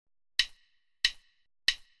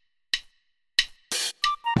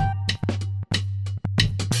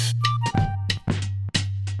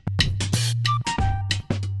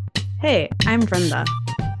Hey, I'm Brenda.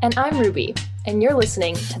 And I'm Ruby, and you're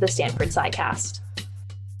listening to the Stanford SciCast.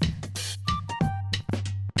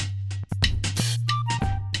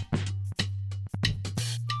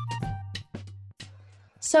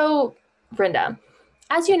 So, Brenda,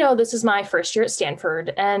 as you know, this is my first year at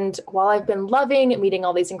Stanford, and while I've been loving meeting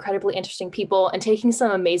all these incredibly interesting people and taking some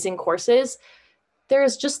amazing courses,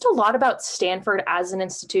 there's just a lot about Stanford as an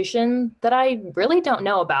institution that I really don't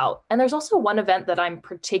know about. And there's also one event that I'm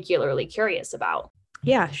particularly curious about.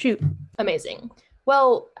 Yeah, shoot. Amazing.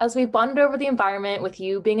 Well, as we've bonded over the environment with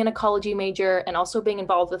you being an ecology major and also being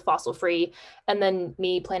involved with fossil free, and then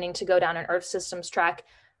me planning to go down an Earth systems track,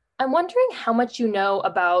 I'm wondering how much you know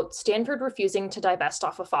about Stanford refusing to divest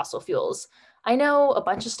off of fossil fuels. I know a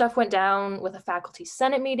bunch of stuff went down with a faculty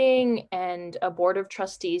senate meeting and a board of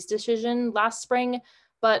trustees decision last spring,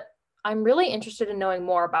 but I'm really interested in knowing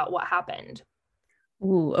more about what happened.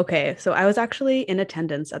 Ooh, okay. So I was actually in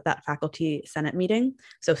attendance at that faculty senate meeting.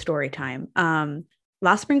 So story time.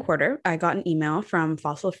 Last spring quarter, I got an email from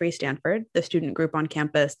Fossil Free Stanford, the student group on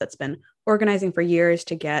campus that's been organizing for years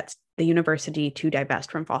to get the university to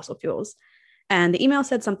divest from fossil fuels. And the email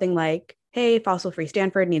said something like, "Hey, Fossil Free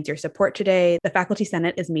Stanford needs your support today. The faculty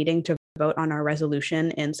senate is meeting to vote on our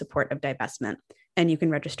resolution in support of divestment, and you can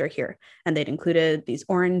register here." And they'd included these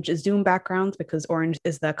orange Zoom backgrounds because orange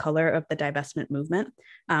is the color of the divestment movement,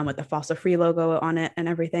 with the fossil free logo on it and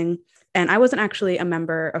everything. And I wasn't actually a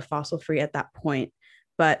member of Fossil Free at that point,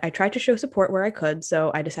 but I tried to show support where I could. So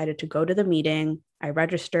I decided to go to the meeting. I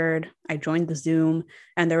registered, I joined the Zoom,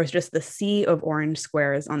 and there was just the sea of orange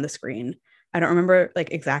squares on the screen. I don't remember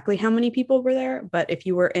like exactly how many people were there, but if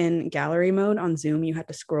you were in gallery mode on Zoom, you had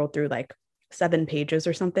to scroll through like 7 pages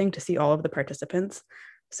or something to see all of the participants.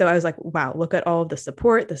 So I was like, wow, look at all of the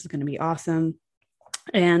support. This is going to be awesome.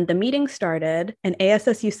 And the meeting started. An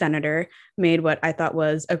ASSU senator made what I thought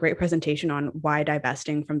was a great presentation on why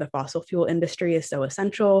divesting from the fossil fuel industry is so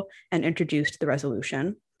essential and introduced the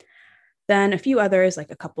resolution. Then a few others,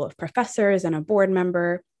 like a couple of professors and a board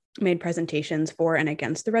member, made presentations for and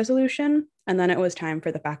against the resolution. And then it was time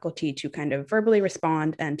for the faculty to kind of verbally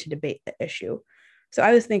respond and to debate the issue. So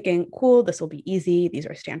I was thinking, cool, this will be easy. These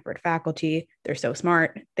are Stanford faculty. They're so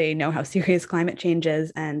smart. They know how serious climate change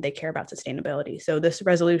is and they care about sustainability. So this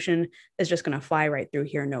resolution is just going to fly right through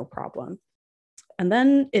here, no problem. And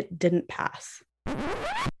then it didn't pass.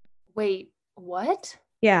 Wait, what?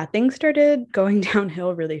 Yeah, things started going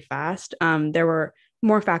downhill really fast. There were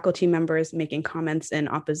more faculty members making comments in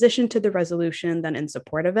opposition to the resolution than in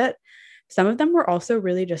support of it. Some of them were also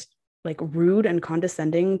really just like rude and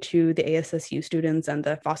condescending to the ASSU students and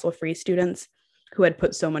the fossil free students who had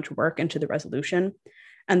put so much work into the resolution.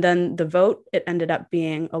 And then the vote, it ended up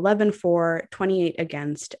being 11 for, 28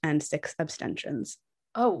 against, and 6 abstentions.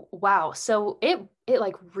 Oh, wow. So it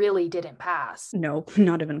like really didn't pass. No,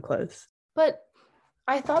 not even close. But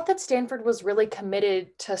I thought that Stanford was really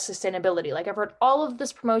committed to sustainability. Like I've heard all of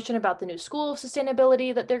this promotion about the new school of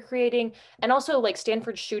sustainability that they're creating and also like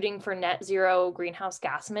Stanford shooting for net zero greenhouse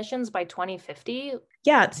gas emissions by 2050.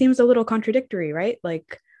 Yeah, it seems a little contradictory, right?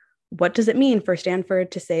 Like, what does it mean for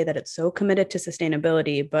Stanford to say that it's so committed to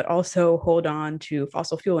sustainability, but also hold on to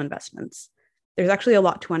fossil fuel investments? There's actually a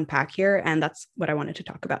lot to unpack here, and that's what I wanted to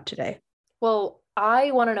talk about today. Well, I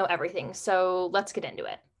want to know everything, so let's get into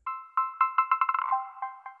it.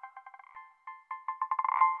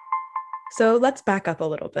 So let's back up a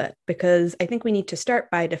little bit because I think we need to start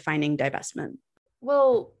by defining divestment.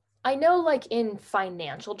 Well, I know like in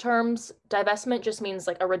financial terms, divestment just means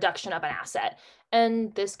like a reduction of an asset.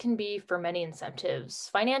 And this can be for many incentives,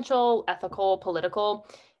 financial, ethical, political.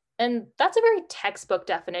 And that's a very textbook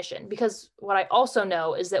definition because what I also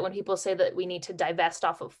know is that when people say that we need to divest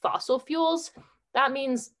off of fossil fuels, that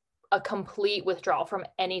means a complete withdrawal from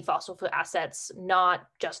any fossil fuel assets, not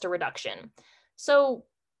just a reduction. So,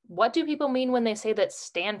 what do people mean when they say that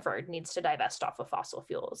Stanford needs to divest off of fossil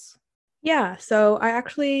fuels? Yeah, so I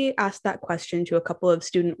actually asked that question to a couple of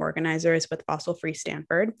student organizers with Fossil Free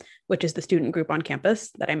Stanford, which is the student group on campus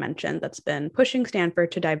that I mentioned that's been pushing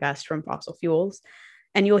Stanford to divest from fossil fuels.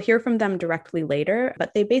 And you'll hear from them directly later,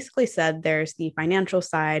 but they basically said there's the financial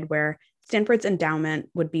side where Stanford's endowment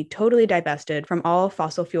would be totally divested from all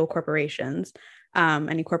fossil fuel corporations,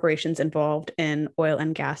 any corporations involved in oil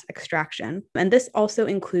and gas extraction. And this also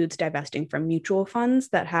includes divesting from mutual funds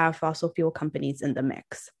that have fossil fuel companies in the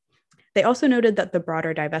mix. They also noted that the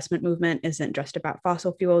broader divestment movement isn't just about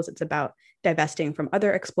fossil fuels, it's about divesting from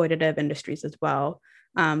other exploitative industries as well.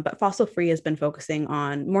 But Fossil Free has been focusing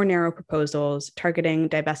on more narrow proposals, targeting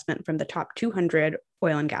divestment from the top 200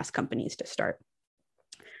 oil and gas companies to start.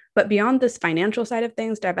 But beyond this financial side of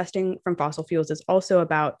things, divesting from fossil fuels is also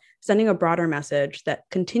about sending a broader message that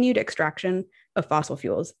continued extraction of fossil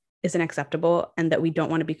fuels isn't acceptable and that we don't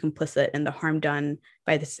want to be complicit in the harm done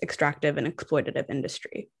by this extractive and exploitative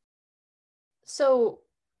industry. So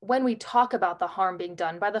when we talk about the harm being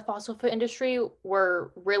done by the fossil fuel industry, we're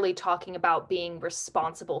really talking about being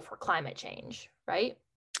responsible for climate change, right?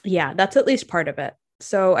 Yeah, that's at least part of it.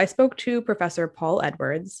 So I spoke to Professor Paul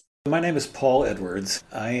Edwards. My name is Paul Edwards.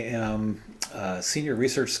 I am a senior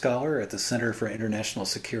research scholar at the Center for International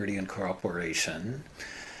Security and Cooperation,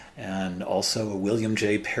 and also a William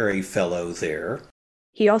J. Perry Fellow there.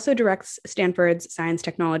 He also directs Stanford's Science,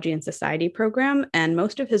 Technology, and Society program, and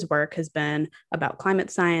most of his work has been about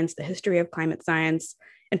climate science, the history of climate science.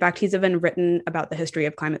 In fact, he's even written about the history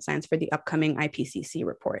of climate science for the upcoming IPCC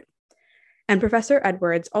report. And Professor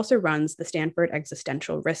Edwards also runs the Stanford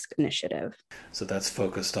Existential Risk Initiative. So that's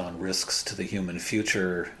focused on risks to the human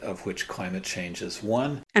future, of which climate change is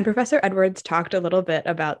one. And Professor Edwards talked a little bit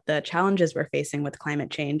about the challenges we're facing with climate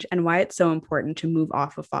change and why it's so important to move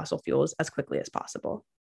off of fossil fuels as quickly as possible.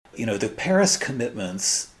 You know, the Paris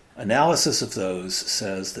commitments, analysis of those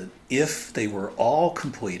says that if they were all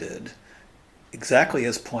completed exactly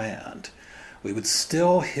as planned, we would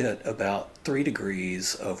still hit about 3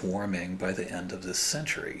 degrees of warming by the end of this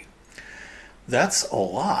century. That's a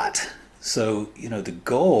lot. So, you know, the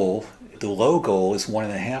low goal is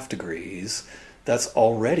 1.5 degrees. That's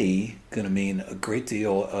already going to mean a great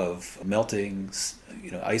deal of melting,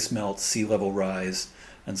 ice melt, sea level rise,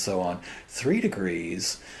 and so on. 3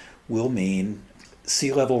 degrees will mean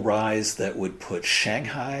sea level rise that would put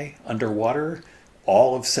Shanghai underwater,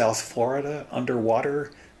 all of South Florida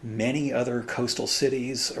underwater. Many other coastal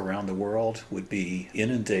cities around the world would be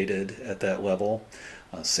inundated at that level.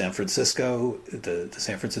 San Francisco, the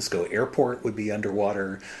San Francisco airport would be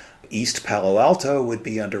underwater. East Palo Alto would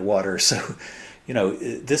be underwater. So, you know,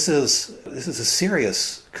 this is a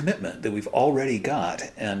serious commitment that we've already got,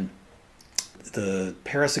 and the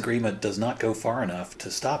Paris Agreement does not go far enough to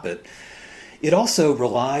stop it. It also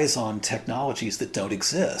relies on technologies that don't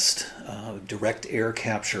exist. Direct air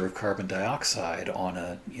capture of carbon dioxide on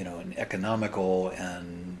an economical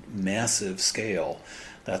and massive scale.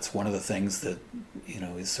 That's one of the things that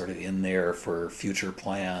is sort of in there for future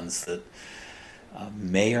plans that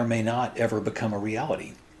may or may not ever become a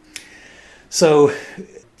reality. So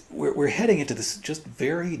we're heading into this just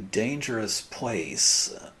very dangerous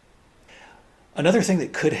place. Another thing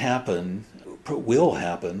that could happen, will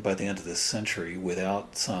happen by the end of this century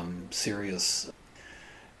without some serious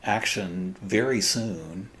action very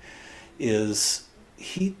soon, is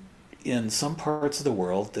heat in some parts of the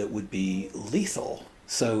world that would be lethal.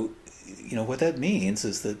 So, what that means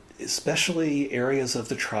is that especially areas of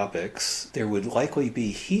the tropics, there would likely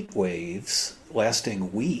be heat waves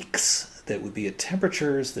lasting weeks that would be at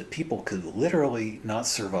temperatures that people could literally not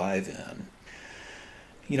survive in.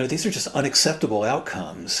 These are just unacceptable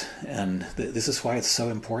outcomes, and this is why it's so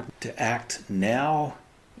important to act now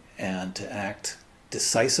and to act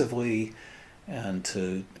decisively and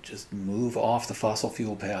to just move off the fossil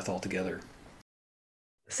fuel path altogether.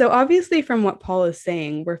 So obviously, from what Paul is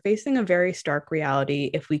saying, we're facing a very stark reality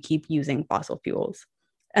if we keep using fossil fuels.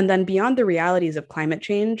 And then beyond the realities of climate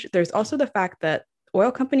change, there's also the fact that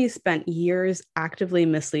oil companies spent years actively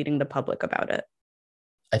misleading the public about it.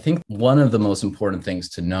 I think one of the most important things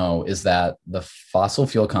to know is that the fossil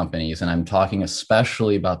fuel companies, and I'm talking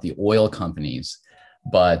especially about the oil companies,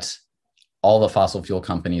 but all the fossil fuel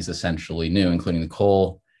companies essentially knew, including the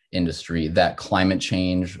coal industry, that climate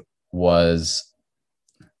change was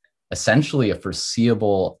essentially a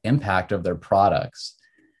foreseeable impact of their products.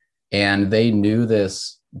 And they knew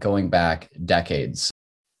this going back decades.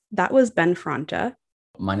 That was Ben Fronta.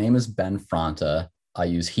 My name is Ben Fronta. I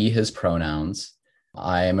use he, his pronouns.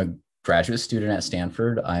 I am a graduate student at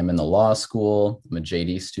Stanford. I'm in the law school. I'm a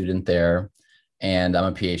JD student there, and I'm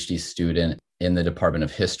a PhD student in the Department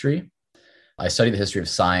of History. I study the history of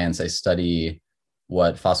science. I study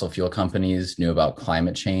what fossil fuel companies knew about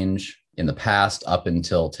climate change in the past up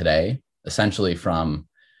until today, essentially from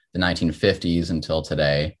the 1950s until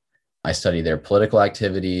today. I study their political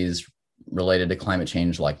activities related to climate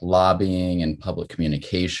change, like lobbying and public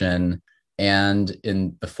communication. And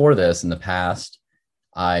before this, in the past,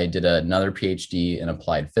 I did another PhD in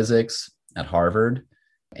applied physics at Harvard,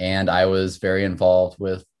 and I was very involved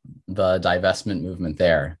with the divestment movement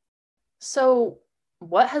there. So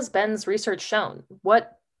what has Ben's research shown?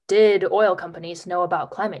 What did oil companies know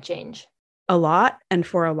about climate change? A lot, and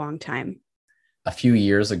for a long time. A few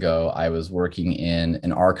years ago, I was working in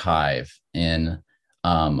an archive in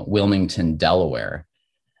Wilmington, Delaware,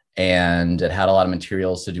 And it had a lot of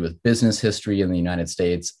materials to do with business history in the United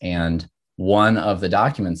States. And one of the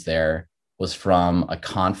documents there was from a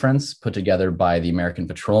conference put together by the American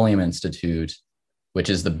Petroleum Institute, which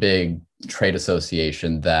is the big trade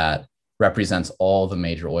association that represents all the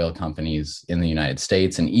major oil companies in the United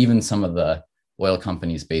States and even some of the oil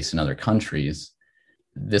companies based in other countries.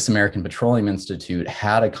 This American Petroleum Institute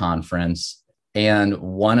had a conference, and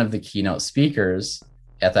one of the keynote speakers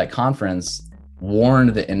at that conference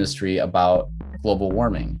warned the industry about global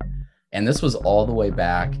warming. And this was all the way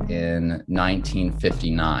back in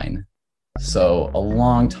 1959. So a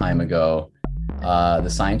long time ago, the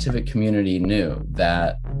scientific community knew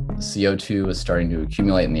that CO2 was starting to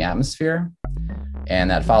accumulate in the atmosphere and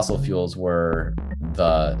that fossil fuels were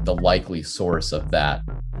the likely source of that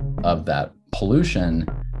pollution,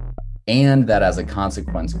 and that as a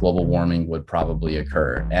consequence, global warming would probably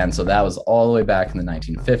occur. And so that was all the way back in the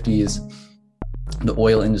 1950s. The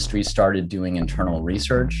oil industry started doing internal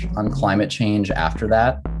research on climate change after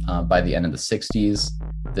that. By the end of the 60s,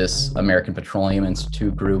 this American Petroleum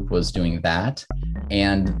Institute group was doing that.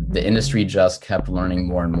 And the industry just kept learning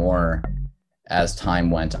more and more as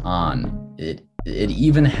time went on. It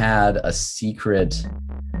even had a secret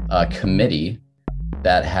committee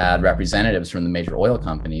that had representatives from the major oil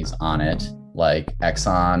companies on it, like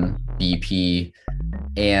Exxon, BP.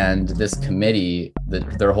 And this committee,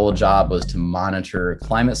 their whole job was to monitor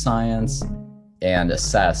climate science and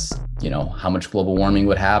assess, how much global warming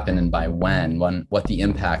would happen and by when, what the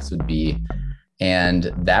impacts would be.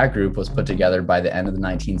 And that group was put together by the end of the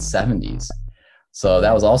 1970s. So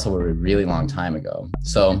that was also a really long time ago.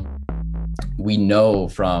 So we know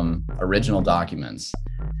from original documents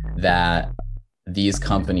that these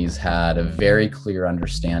companies had a very clear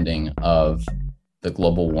understanding of the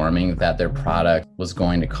global warming that their product was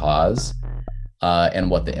going to cause and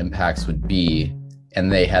what the impacts would be.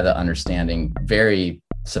 And they had the understanding very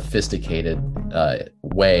sophisticated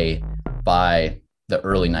way by the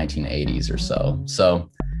early 1980s or so. So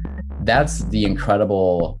that's the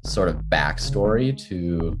incredible sort of backstory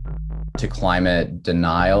to climate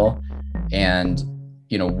denial. And,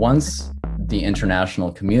 once the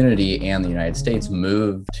international community and the United States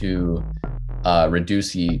moved to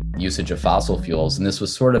reduce the usage of fossil fuels, and this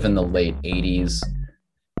was sort of in the late 80s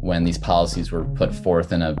when these policies were put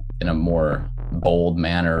forth in a more bold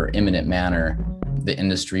manner, imminent manner, the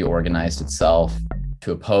industry organized itself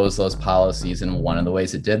to oppose those policies. And one of the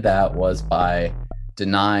ways it did that was by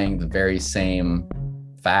denying the very same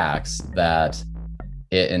facts that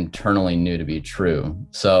it internally knew to be true.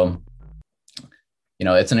 So,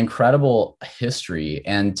 it's an incredible history.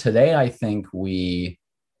 And today, I think we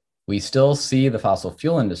still see the fossil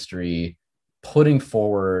fuel industry putting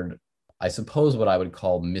forward, I suppose, what I would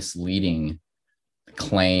call misleading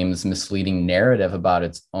claims, misleading narrative about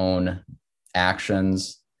its own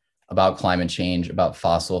actions, about climate change, about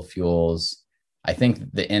fossil fuels. I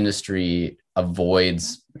think the industry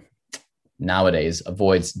nowadays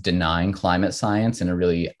avoids denying climate science in a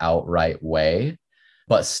really outright way.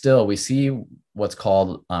 But still, we see what's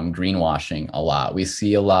called greenwashing a lot. We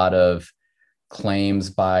see a lot of claims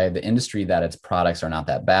by the industry that its products are not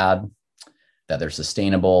that bad, that they're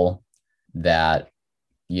sustainable, that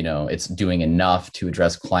it's doing enough to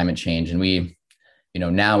address climate change. And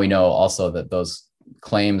now we know also that those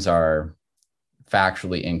claims are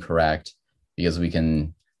factually incorrect because we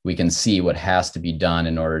can see what has to be done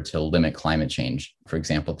in order to limit climate change, for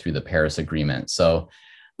example, through the Paris Agreement. So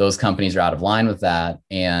those companies are out of line with that.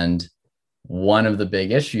 And one of the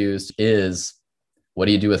big issues is, what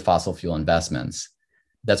do you do with fossil fuel investments?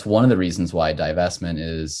 That's one of the reasons why divestment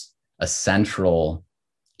is a central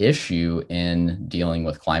issue in dealing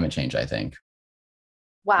with climate change, I think.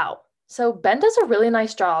 Wow. So Ben does a really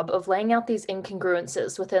nice job of laying out these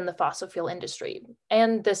incongruences within the fossil fuel industry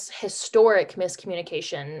and this historic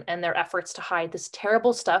miscommunication and their efforts to hide this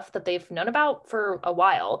terrible stuff that they've known about for a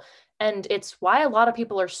while. And it's why a lot of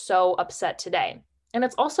people are so upset today. And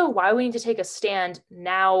it's also why we need to take a stand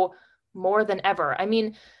now more than ever. I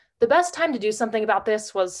mean, the best time to do something about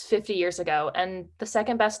this was 50 years ago, and the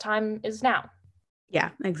second best time is now.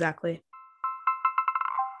 Yeah, exactly.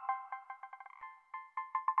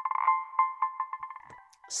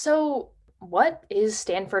 So what is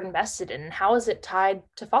Stanford invested in? How is it tied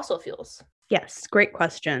to fossil fuels? Yes, great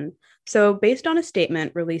question. So based on a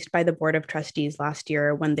statement released by the Board of Trustees last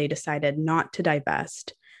year when they decided not to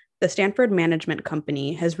divest, the Stanford Management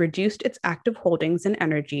Company has reduced its active holdings in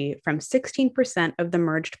energy from 16% of the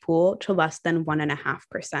merged pool to less than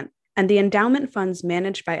 1.5%. And the endowment funds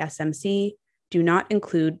managed by SMC do not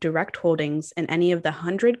include direct holdings in any of the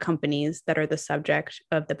 100 companies that are the subject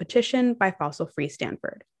of the petition by Fossil Free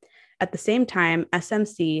Stanford. At the same time,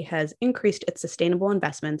 SMC has increased its sustainable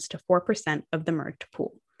investments to 4% of the merged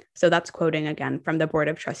pool. So that's quoting again from the Board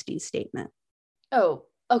of Trustees statement. Oh,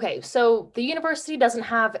 okay. So the university doesn't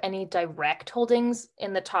have any direct holdings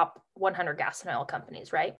in the top 100 gas and oil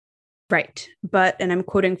companies, right? Right. But, and I'm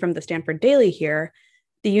quoting from the Stanford Daily here,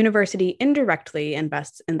 the university indirectly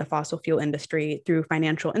invests in the fossil fuel industry through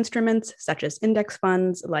financial instruments such as index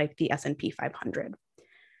funds like the S&P 500.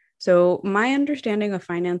 So my understanding of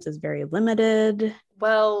finance is very limited.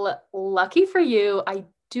 Well, lucky for you, I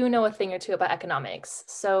do know a thing or two about economics.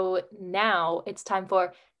 So now it's time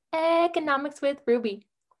for Economics with Ruby.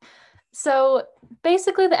 So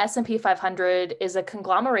basically the S&P 500 is a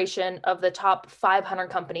conglomeration of the top 500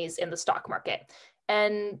 companies in the stock market.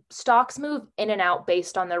 And stocks move in and out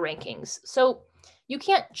based on their rankings. So you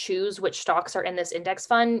can't choose which stocks are in this index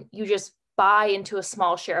fund. You just buy into a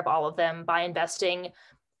small share of all of them by investing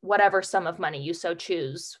whatever sum of money you so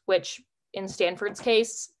choose, which in Stanford's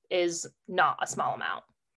case is not a small amount.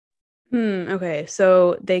 Okay,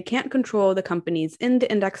 so they can't control the companies in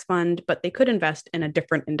the index fund, but they could invest in a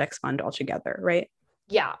different index fund altogether, right?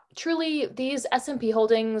 Yeah, truly, these S&P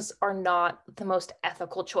holdings are not the most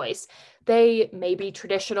ethical choice. They may be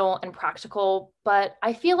traditional and practical, but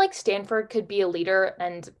I feel like Stanford could be a leader,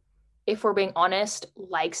 and if we're being honest,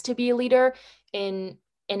 likes to be a leader in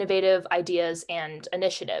innovative ideas and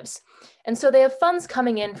initiatives. And so they have funds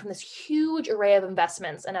coming in from this huge array of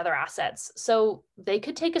investments and other assets. So they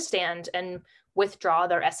could take a stand and withdraw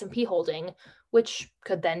their S&P holding, which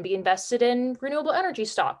could then be invested in renewable energy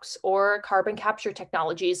stocks or carbon capture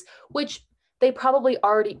technologies, which they probably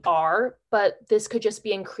already are, but this could just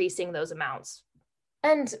be increasing those amounts.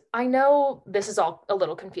 And I know this is all a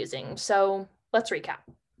little confusing, so let's recap.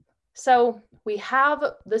 So we have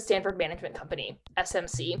the Stanford Management Company,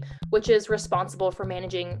 SMC, which is responsible for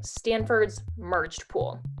managing Stanford's merged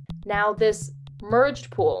pool. Now, this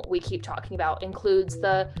merged pool we keep talking about includes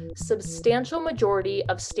the substantial majority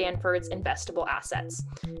of Stanford's investable assets.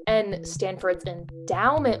 And Stanford's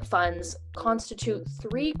endowment funds constitute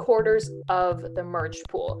 3/4 of the merged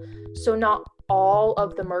pool. So not all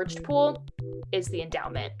of the merged pool is the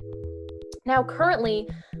endowment. Now, currently,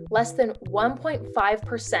 less than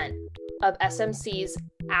 1.5% of SMC's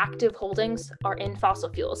active holdings are in fossil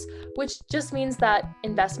fuels, which just means that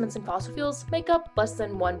investments in fossil fuels make up less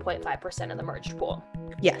than 1.5% of the merged pool.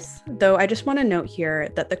 Yes, though I just want to note here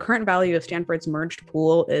that the current value of Stanford's merged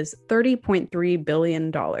pool is $30.3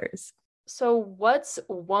 billion. So what's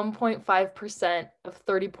 1.5% of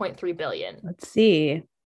 30.3 billion? Let's see.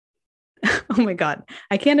 Oh my God.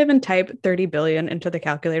 I can't even type 30 billion into the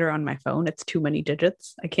calculator on my phone. It's too many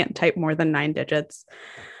digits. I can't type more than 9 digits.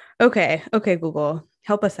 Okay, Google,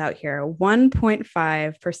 help us out here.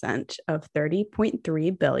 1.5% of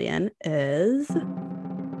 30.3 billion is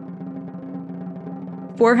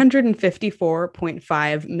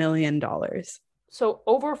 $454.5 million. So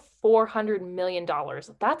over $400 million.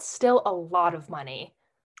 That's still a lot of money.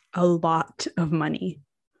 A lot of money.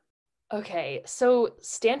 Okay, so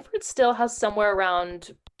Stanford still has somewhere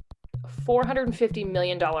around $450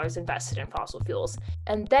 million invested in fossil fuels.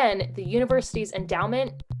 And then the university's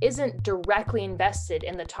endowment isn't directly invested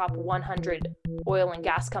in the top 100 oil and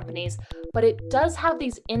gas companies, but it does have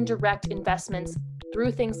these indirect investments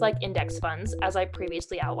through things like index funds, as I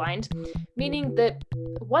previously outlined, meaning that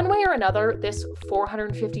one way or another, this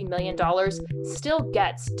 $450 million still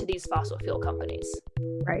gets to these fossil fuel companies.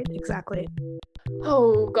 Right, exactly.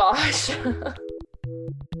 Oh gosh.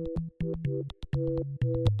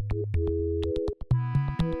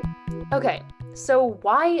 Okay, so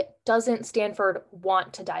why doesn't Stanford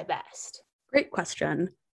want to divest? Great question.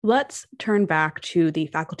 Let's turn back to the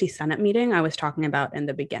faculty senate meeting I was talking about in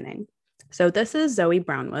the beginning. So this is Zoe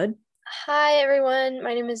Brownwood. Hi, everyone.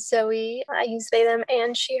 My name is Zoe. I use they, them,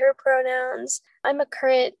 and she, her pronouns. I'm a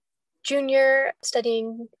current junior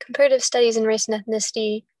studying comparative studies in race and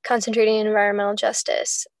ethnicity, concentrating in environmental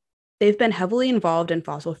justice. They've been heavily involved in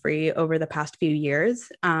fossil free over the past few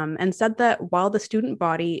years and said that while the student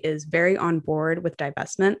body is very on board with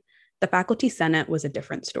divestment, the faculty senate was a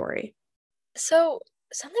different story. So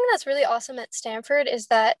something that's really awesome at Stanford is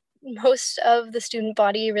that most of the student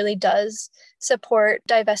body really does support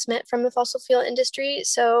divestment from the fossil fuel industry.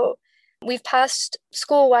 So we've passed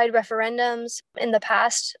school-wide referendums in the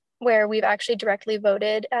past where we've actually directly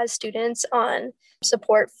voted as students on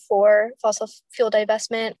support for fossil fuel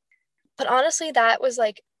divestment. But honestly, that was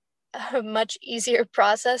like a much easier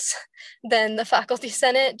process than the faculty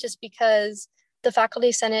senate, just because the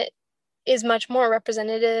faculty senate is much more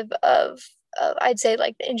representative of I'd say,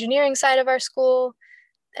 like the engineering side of our school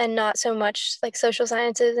and not so much like social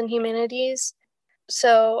sciences and humanities.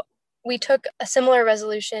 So we took a similar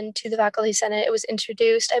resolution to the Faculty Senate. It was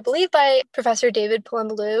introduced, I believe, by Professor David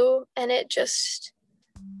Palumbo, and it just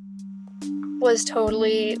was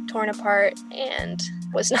totally torn apart and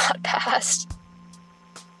was not passed.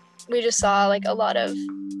 We just saw like a lot of,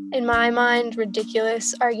 in my mind,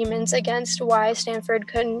 ridiculous arguments against why Stanford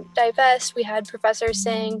couldn't divest. We had professors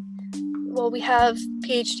saying, well, we have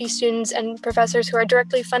PhD students and professors who are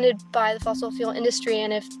directly funded by the fossil fuel industry,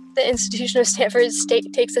 and if the institution of Stanford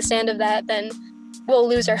takes a stand of that, then we'll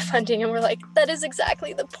lose our funding. And we're like, that is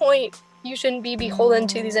exactly the point. You shouldn't be beholden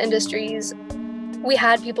to these industries. We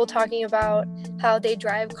had people talking about how they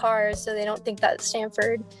drive cars, so they don't think that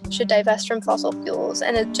Stanford should divest from fossil fuels.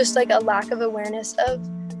 And it's just like a lack of awareness of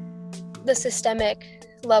the systemic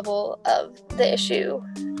level of the issue.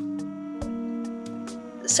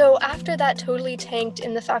 So after that totally tanked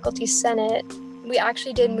in the Faculty Senate, we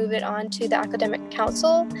actually did move it on to the Academic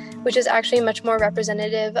Council, which is actually much more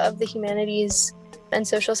representative of the humanities and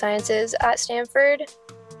social sciences at Stanford.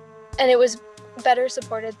 And it was better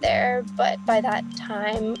supported there, but by that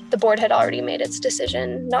time, the board had already made its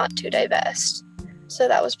decision not to divest. So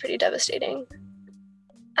that was pretty devastating.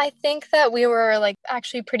 I think that we were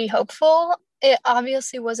actually pretty hopeful. It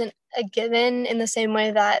obviously wasn't a given in the same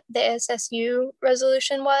way that the ASSU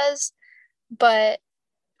resolution was, but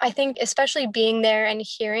I think especially being there and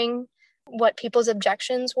hearing what people's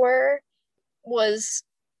objections were was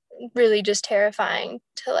really just terrifying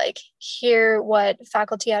to hear what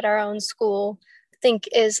faculty at our own school think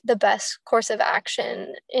is the best course of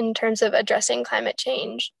action in terms of addressing climate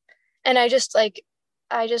change. And I just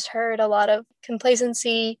heard a lot of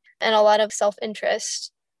complacency and a lot of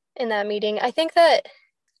self-interest in that meeting. I think that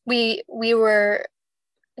we were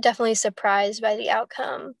definitely surprised by the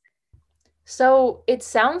outcome. So it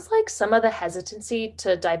sounds like some of the hesitancy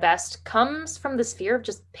to divest comes from this fear of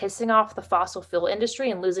just pissing off the fossil fuel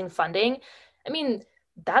industry and losing funding. I mean,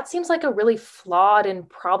 that seems like a really flawed and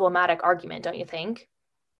problematic argument, don't you think?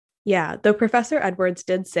 Yeah, though Professor Edwards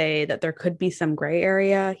did say that there could be some gray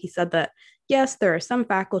area. He said that, yes, there are some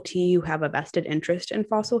faculty who have a vested interest in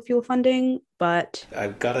fossil fuel funding, but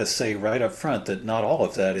I've got to say right up front that not all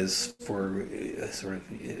of that is for sort of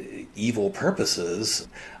evil purposes.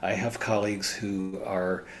 I have colleagues who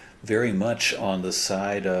are very much on the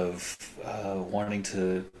side of wanting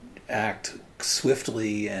to act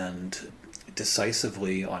swiftly and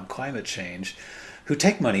decisively on climate change, who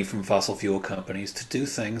take money from fossil fuel companies to do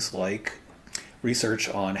things like research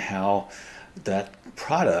on how that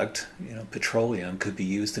product, petroleum, could be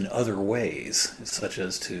used in other ways, such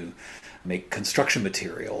as to make construction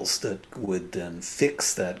materials that would then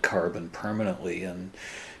fix that carbon permanently, and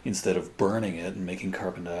instead of burning it and making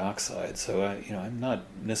carbon dioxide. So I'm not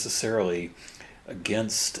necessarily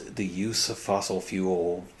against the use of fossil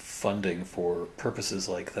fuel funding for purposes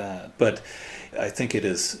like that, but I think it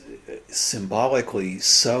is symbolically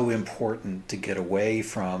so important to get away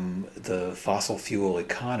from the fossil fuel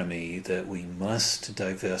economy that we must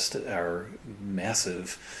divest our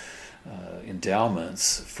massive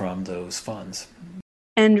endowments from those funds.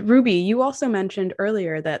 And Ruby, you also mentioned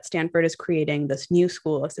earlier that Stanford is creating this new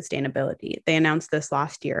school of sustainability. They announced this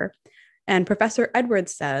last year. And Professor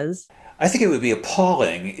Edwards says, I think it would be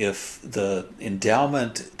appalling if the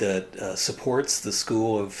endowment that supports the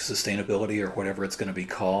School of Sustainability, or whatever it's going to be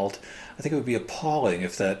called, I think it would be appalling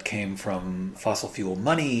if that came from fossil fuel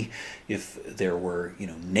money, if there were,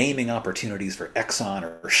 naming opportunities for Exxon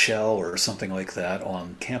or Shell or something like that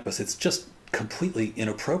on campus. It's just completely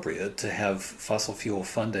inappropriate to have fossil fuel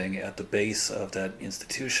funding at the base of that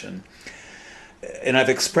institution. And I've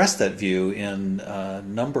expressed that view in a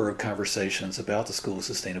number of conversations about the School of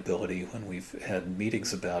Sustainability when we've had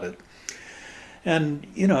meetings about it. And,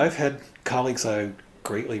 I've had colleagues I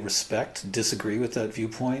greatly respect disagree with that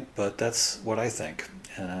viewpoint, but that's what I think,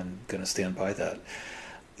 and I'm going to stand by that.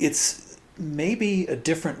 It's maybe a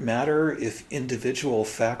different matter if individual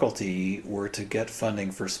faculty were to get funding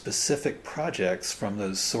for specific projects from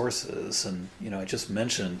those sources. And, I just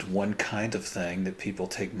mentioned one kind of thing that people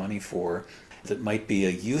take money for that might be a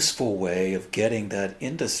useful way of getting that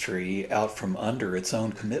industry out from under its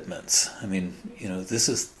own commitments. I mean, this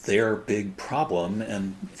is their big problem,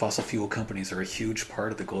 and fossil fuel companies are a huge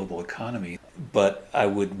part of the global economy. But I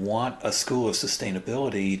would want a School of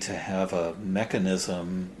Sustainability to have a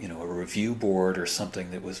mechanism, a review board or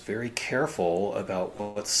something that was very careful about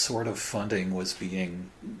what sort of funding was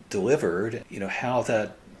being delivered, how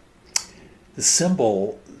the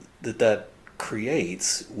symbol that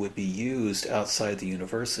creates would be used outside the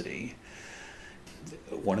university.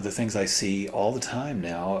 One of the things I see all the time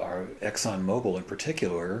now are ExxonMobil in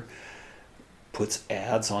particular puts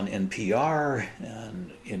ads on NPR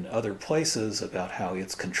and in other places about how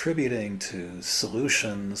it's contributing to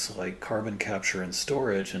solutions like carbon capture and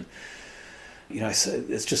storage. And, I said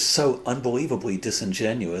it's just so unbelievably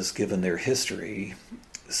disingenuous given their history.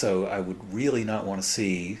 So I would really not want to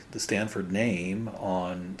see the Stanford name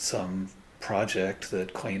on some project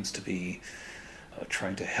that claims to be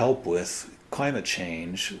trying to help with climate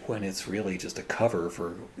change when it's really just a cover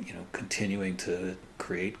for continuing to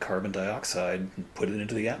create carbon dioxide and put it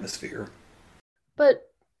into the atmosphere. But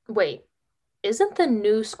wait, isn't the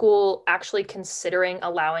new school actually considering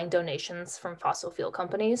allowing donations from fossil fuel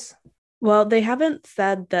companies? Well, they haven't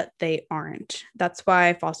said that they aren't. That's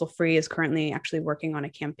why Fossil Free is currently actually working on a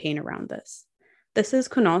campaign around this. This is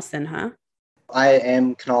Kunal Sinha. I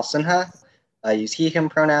am Kunal Sinha. I use he, him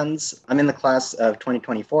pronouns. I'm in the class of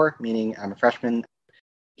 2024, meaning I'm a freshman.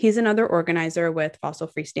 He's another organizer with Fossil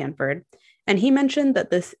Free Stanford, and he mentioned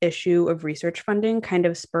that this issue of research funding kind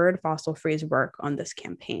of spurred Fossil Free's work on this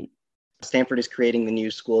campaign. Stanford is creating the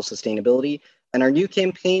new school of sustainability, and our new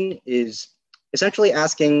campaign is essentially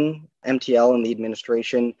asking MTL and the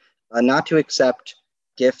administration not to accept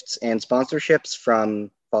gifts and sponsorships from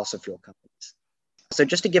fossil fuel companies. So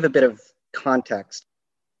just to give a bit of context,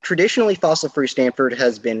 traditionally, Fossil Free Stanford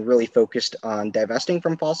has been really focused on divesting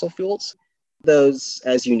from fossil fuels. Those,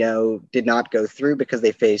 as you know, did not go through because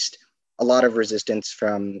they faced a lot of resistance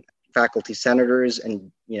from faculty senators and,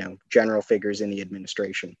 general figures in the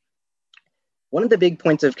administration. One of the big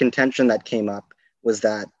points of contention that came up was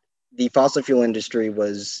that the fossil fuel industry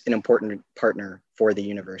was an important partner for the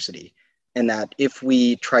university, and that if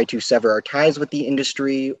we try to sever our ties with the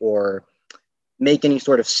industry or make any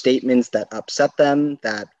sort of statements that upset them,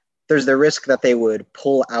 that there's the risk that they would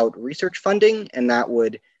pull out research funding, and that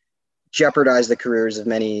would jeopardize the careers of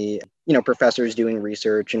many, professors doing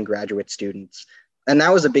research and graduate students. And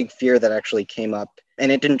that was a big fear that actually came up, and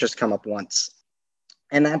it didn't just come up once.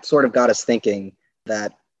 And that sort of got us thinking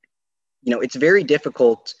that, it's very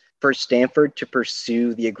difficult for Stanford to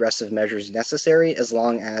pursue the aggressive measures necessary as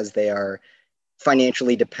long as they are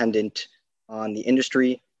financially dependent on the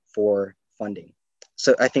industry for funding.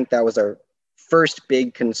 So I think that was our first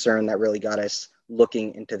big concern that really got us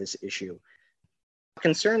looking into this issue. A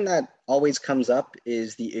concern that always comes up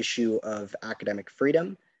is the issue of academic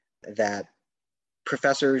freedom, that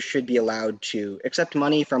professors should be allowed to accept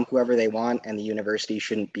money from whoever they want, and the university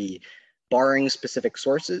shouldn't be barring specific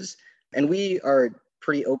sources. And we are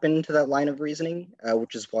pretty open to that line of reasoning,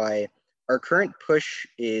 which is why our current push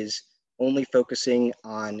is only focusing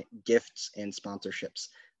on gifts and sponsorships,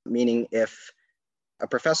 meaning if a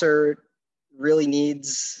professor really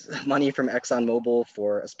needs money from ExxonMobil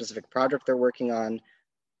for a specific project they're working on,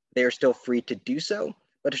 they're still free to do so,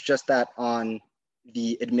 but it's just that on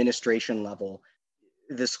the administration level,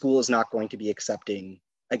 the school is not going to be accepting,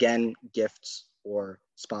 again, gifts or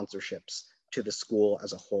sponsorships to the school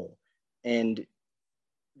as a whole. And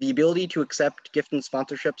the ability to accept gift and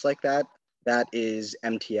sponsorships like that is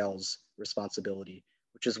MTL's responsibility,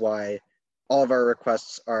 which is why all of our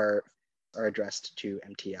requests are addressed to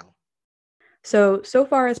MTL. So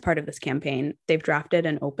far as part of this campaign, they've drafted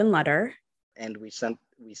an open letter. And we sent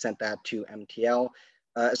that to MTL,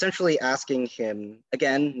 essentially asking him,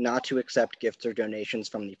 again, not to accept gifts or donations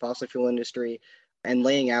from the fossil fuel industry and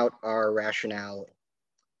laying out our rationale.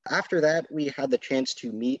 After that, we had the chance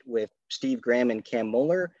to meet with Steve Graham and Cam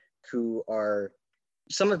Moeller, who are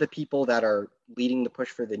some of the people that are leading the push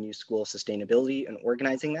for the new school of sustainability and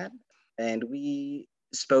organizing that. And we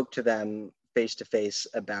spoke to them face-to-face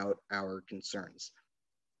about our concerns.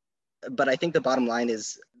 But I think the bottom line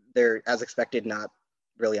is they're, as expected, not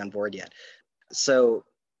really on board yet. So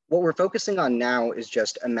what we're focusing on now is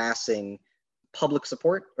just amassing public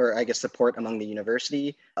support, or I guess support among the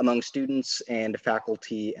university, among students and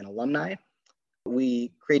faculty and alumni.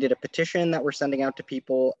 We created a petition that we're sending out to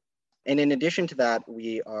people. And in addition to that,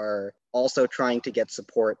 we are also trying to get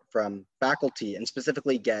support from faculty and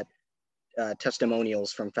specifically get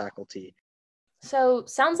testimonials from faculty. So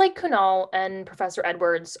sounds like Kunal and Professor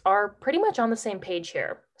Edwards are pretty much on the same page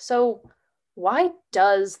here. So why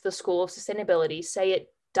does the School of Sustainability say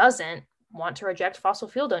it doesn't want to reject fossil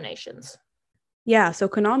fuel donations? Yeah, so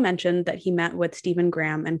Kunal mentioned that he met with Stephen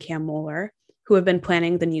Graham and Cam Moeller, who have been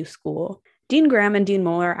planning the new school. Dean Graham and Dean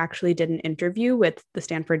Moeller actually did an interview with the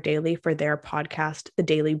Stanford Daily for their podcast, The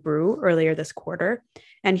Daily Brew, earlier this quarter.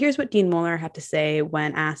 And here's what Dean Moeller had to say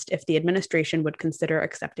when asked if the administration would consider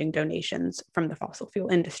accepting donations from the fossil fuel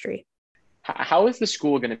industry. How is the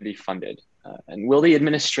school going to be funded? And will the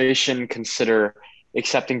administration consider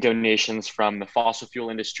accepting donations from the fossil fuel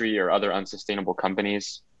industry or other unsustainable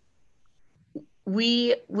companies?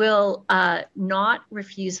 we will not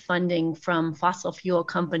refuse funding from fossil fuel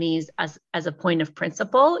companies as a point of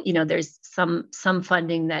principle. There's some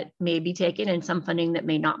funding that may be taken and some funding that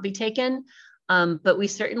may not be taken, but we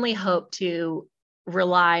certainly hope to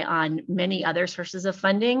rely on many other sources of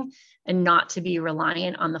funding and not to be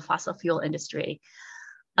reliant on the fossil fuel industry.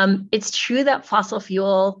 It's true that fossil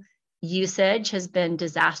fuel usage has been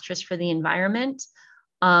disastrous for the environment,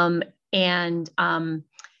 and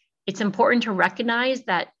it's important to recognize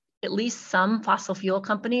that at least some fossil fuel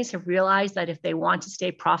companies have realized that if they want to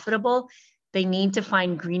stay profitable, they need to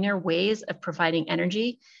find greener ways of providing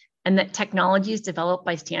energy, and that technologies developed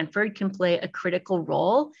by Stanford can play a critical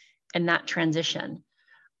role in that transition.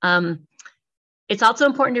 It's also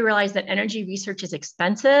important to realize that energy research is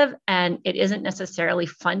expensive and it isn't necessarily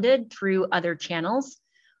funded through other channels.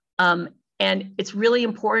 And it's really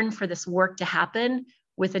important for this work to happen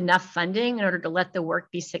with enough funding in order to let the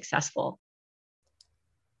work be successful.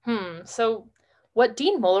 So what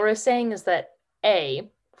Dean Muller is saying is that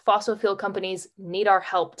A, fossil fuel companies need our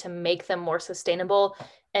help to make them more sustainable,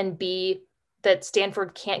 and B, that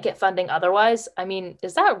Stanford can't get funding otherwise. I mean,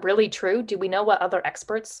 is that really true? Do we know what other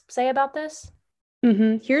experts say about this?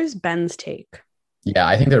 Here's Ben's take. Yeah,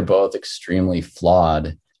 I think they're both extremely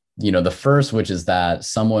flawed. The first, which is that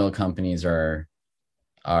some oil companies are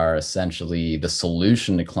essentially the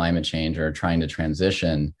solution to climate change or trying to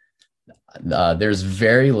transition. There's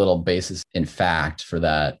very little basis in fact for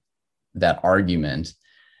that argument.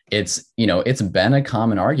 It's been a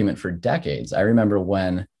common argument for decades. I remember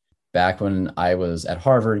back when I was at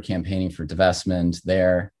Harvard campaigning for divestment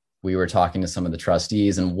there, we were talking to some of the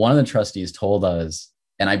trustees, and one of the trustees told us,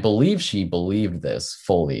 and I believe she believed this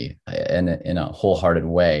fully in a wholehearted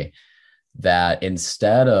way, that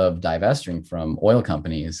instead of divesting from oil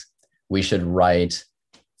companies, we should write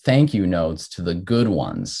thank you notes to the good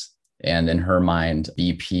ones. And in her mind,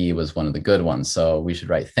 BP was one of the good ones. So we should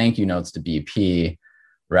write thank you notes to BP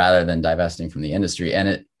rather than divesting from the industry.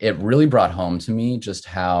 And it really brought home to me just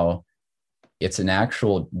how it's an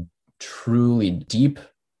actual truly deep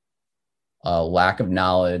lack of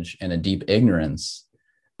knowledge and a deep ignorance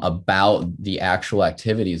about the actual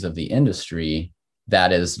activities of the industry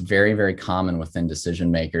that is very, very common within decision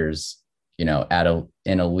makers, in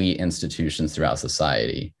elite institutions throughout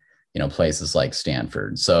society, places like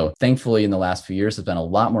Stanford. So thankfully, in the last few years, there's been a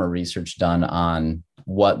lot more research done on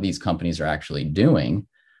what these companies are actually doing.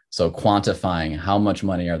 So quantifying how much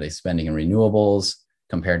money are they spending in renewables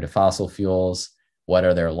compared to fossil fuels, what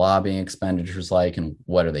are their lobbying expenditures like, and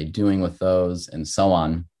what are they doing with those, and so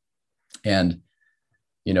on. And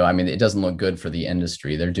it doesn't look good for the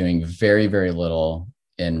industry. They're doing very, very little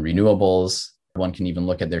in renewables. One can even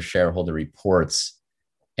look at their shareholder reports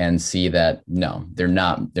and see that, no, they're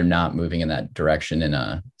not moving in that direction in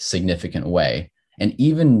a significant way. And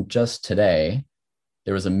even just today,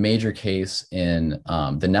 there was a major case in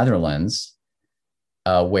the Netherlands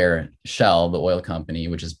where Shell, the oil company,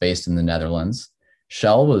 which is based in the Netherlands,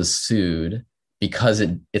 Shell was sued because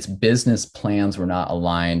its business plans were not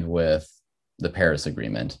aligned with the Paris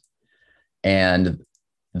Agreement. And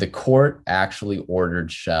the court actually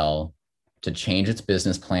ordered Shell to change its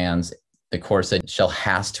business plans. The court said Shell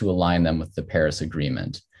has to align them with the Paris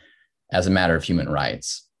Agreement as a matter of human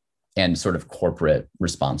rights and sort of corporate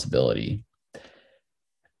responsibility.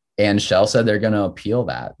 And Shell said they're going to appeal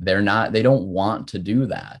that. They don't want to do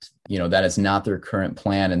that. That is not their current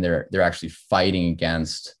plan. And they're actually fighting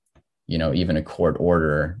against, even a court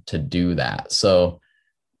order to do that. So,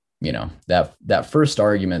 that first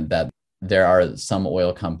argument that there are some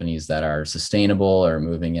oil companies that are sustainable or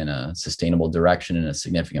moving in a sustainable direction in a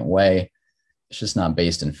significant way, it's just not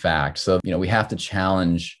based in fact. So, we have to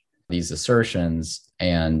challenge these assertions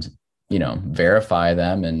and, verify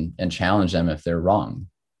them and challenge them if they're wrong.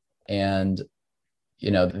 And,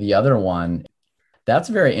 the other one, that's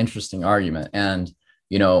a very interesting argument. And,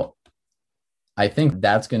 I think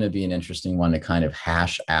that's going to be an interesting one to kind of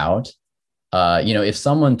hash out. If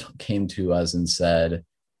someone came to us and said,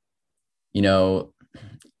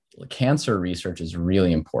 cancer research is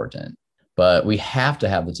really important, but we have to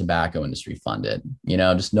have the tobacco industry funded,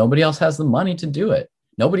 just nobody else has the money to do it.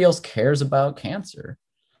 Nobody else cares about cancer.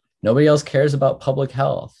 Nobody else cares about public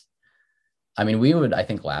health. I mean, we would, I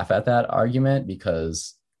think, laugh at that argument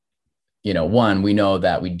because, one, we know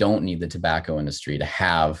that we don't need the tobacco industry to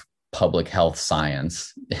have public health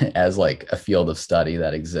science as like a field of study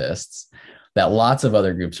that exists, that lots of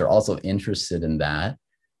other groups are also interested in that,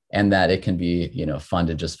 and that it can be,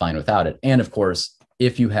 funded just fine without it. And of course,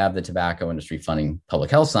 if you have the tobacco industry funding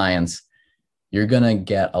public health science, you're going to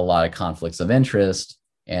get a lot of conflicts of interest,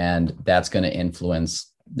 and that's going to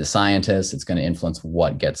influence the scientists. It's going to influence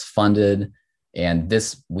what gets funded. And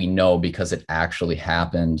this we know because it actually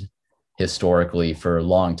happened historically. For a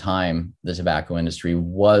long time, the tobacco industry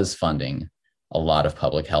was funding a lot of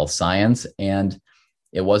public health science, and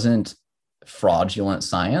it wasn't fraudulent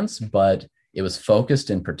science, but it was focused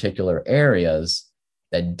in particular areas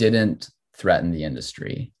that didn't threaten the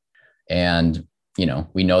industry. And,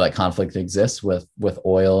 we know that conflict exists with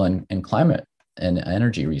oil and climate and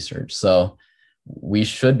energy research. So we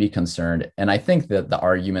should be concerned. And I think that the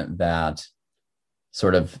argument that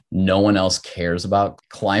sort of no one else cares about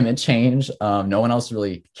climate change, no one else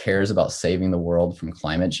really cares about saving the world from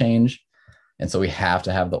climate change, and so we have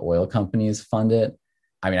to have the oil companies fund it.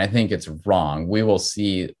 I mean, I think it's wrong. We will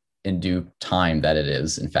see in due time that it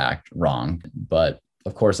is, in fact, wrong. But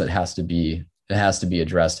of course, it has to be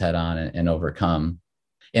addressed head on and overcome.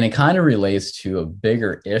 And it kind of relates to a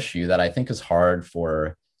bigger issue that I think is hard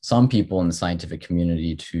for some people in the scientific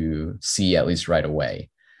community to see, at least right away,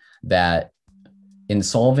 that in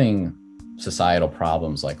solving societal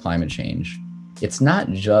problems like climate change, it's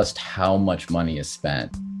not just how much money is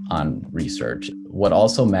spent on research. What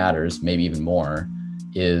also matters, maybe even more,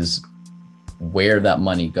 is where that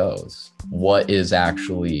money goes, what is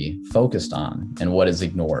actually focused on and what is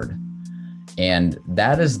ignored. And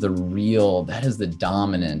that is the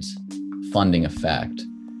dominant funding effect.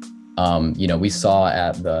 We saw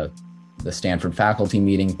at the Stanford faculty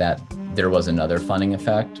meeting that there was another funding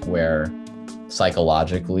effect where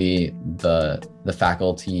psychologically the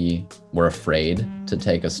faculty were afraid to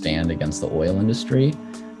take a stand against the oil industry.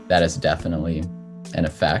 That is definitely an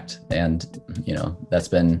effect. And, that's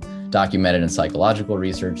been documented in psychological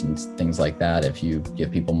research and things like that. If you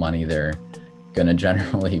give people money, they're going to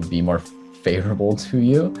generally be more favorable to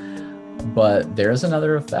you. But there's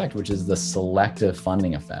another effect, which is the selective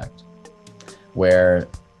funding effect, where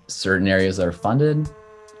certain areas are funded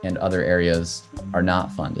and other areas are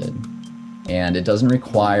not funded. And it doesn't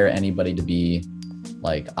require anybody to be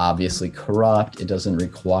obviously corrupt. It doesn't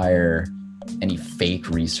require any fake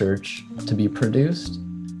research to be produced.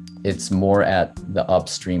 It's more at the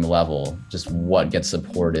upstream level, just what gets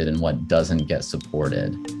supported and what doesn't get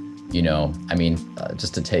supported.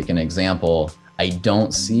 Just to take an example, I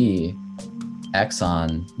don't see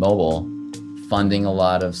ExxonMobil funding a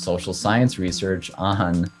lot of social science research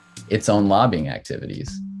on its own lobbying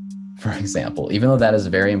activities, for example, even though that is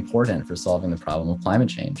very important for solving the problem of climate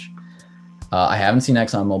change. I haven't seen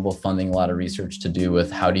ExxonMobil funding a lot of research to do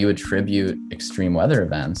with how do you attribute extreme weather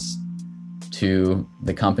events to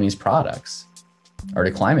the company's products or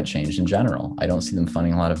to climate change in general. I don't see them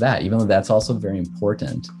funding a lot of that, even though that's also very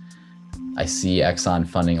important. I see Exxon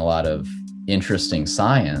funding a lot of interesting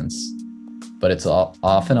science, but it's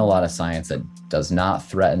often a lot of science that does not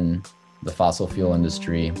threaten the fossil fuel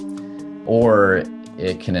industry, or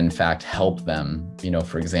it can in fact help them.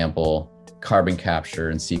 For example, carbon capture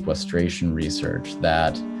and sequestration research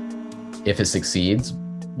that, if it succeeds,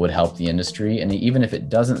 would help the industry. And even if it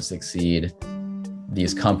doesn't succeed,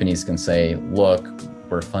 these companies can say, look,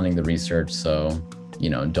 we're funding the research, so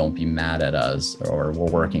don't be mad at us, or we're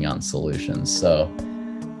working on solutions. So,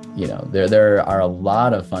 there are a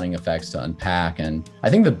lot of funding effects to unpack. And I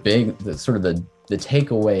think the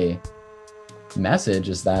takeaway message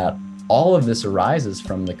is that all of this arises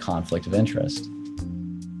from the conflict of interest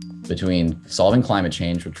between solving climate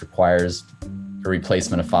change, which requires a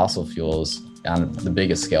replacement of fossil fuels on the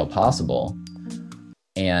biggest scale possible,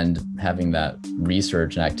 and having that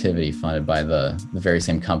research and activity funded by the very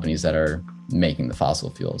same companies that are making the fossil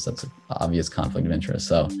fuels. That's an obvious conflict of interest.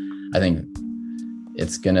 So I think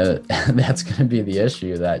that's gonna be the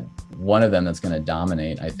issue, that one of them that's gonna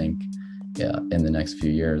dominate, I think, in the next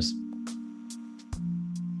few years.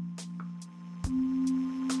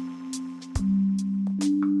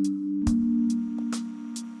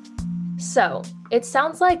 So it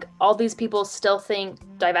sounds like all these people still think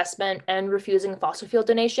divestment and refusing fossil fuel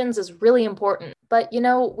donations is really important. But,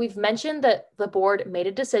 we've mentioned that the board made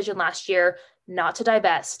a decision last year not to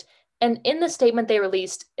divest. And in the statement they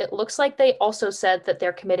released, it looks like they also said that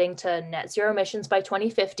they're committing to net zero emissions by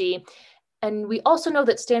 2050. And we also know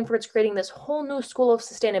that Stanford's creating this whole new school of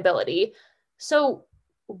sustainability. So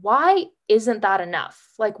why isn't that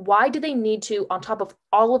enough? Why do they need to, on top of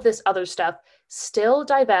all of this other stuff, still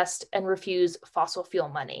divest and refuse fossil fuel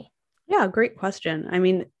money? Yeah, great question. I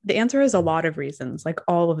mean, the answer is a lot of reasons,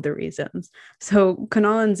 all of the reasons. So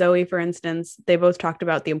Kunal and Zoe, for instance, they both talked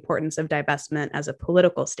about the importance of divestment as a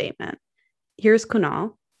political statement. Here's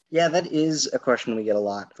Kunal. Yeah, that is a question we get a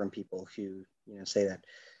lot from people who say that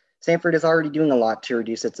Stanford is already doing a lot to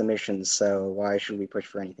reduce its emissions, so why should we push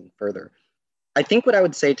for anything further? I think what I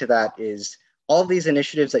would say to that is all of these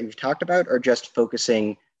initiatives that you've talked about are just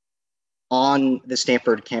focusing on the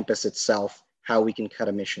Stanford campus itself, how we can cut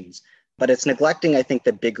emissions. But it's neglecting, I think,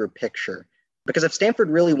 the bigger picture. Because if Stanford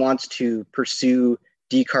really wants to pursue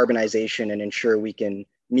decarbonization and ensure we can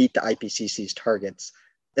meet the IPCC's targets,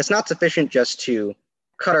 it's not sufficient just to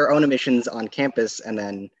cut our own emissions on campus and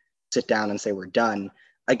then sit down and say we're done.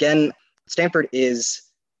 Again, Stanford is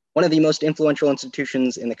one of the most influential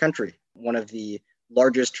institutions in the country, one of the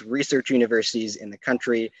largest research universities in the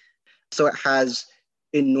country. So it has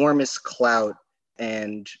enormous clout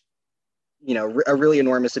and, a really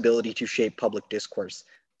enormous ability to shape public discourse.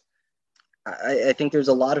 I think there's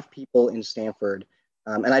a lot of people in Stanford,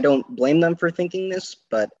 and I don't blame them for thinking this,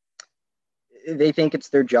 but they think it's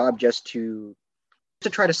their job just to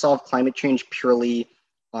try to solve climate change purely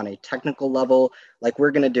on a technical level. Like,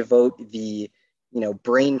 we're going to devote the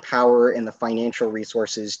brain power and the financial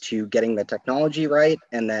resources to getting the technology right,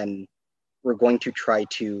 and then we're going to try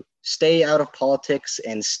to stay out of politics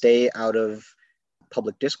and stay out of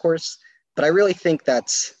public discourse. But I really think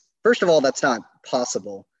first of all, that's not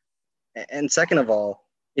possible. And second of all,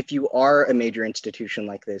 if you are a major institution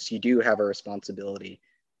like this, you do have a responsibility,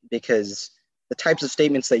 because the types of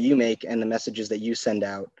statements that you make and the messages that you send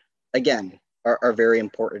out, again, are very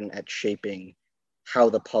important at shaping how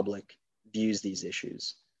the public views these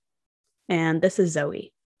issues. And this is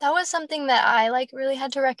Zoe. That was something that I really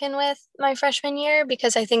had to reckon with my freshman year,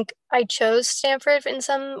 because I think I chose Stanford in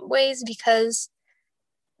some ways because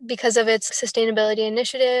of its sustainability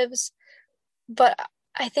initiatives. But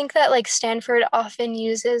I think that Stanford often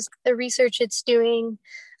uses the research it's doing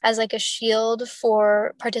as a shield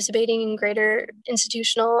for participating in greater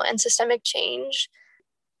institutional and systemic change.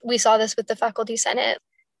 We saw this with the Faculty Senate.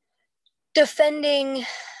 Defending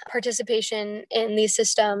participation in these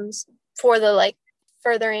systems for the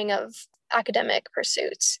furthering of academic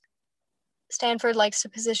pursuits. Stanford likes to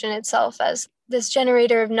position itself as this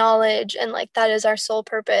generator of knowledge, and that is our sole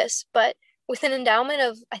purpose. But with an endowment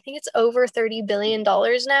of, I think it's over $30 billion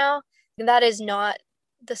now, that is not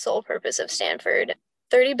the sole purpose of Stanford.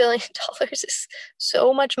 $30 billion is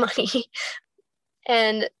so much money.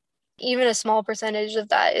 And even a small percentage of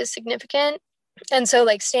that is significant. And so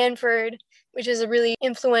Stanford, which is a really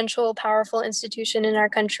influential, powerful institution in our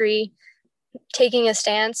country, taking a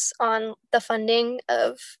stance on the funding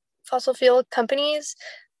of fossil fuel companies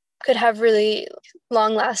could have really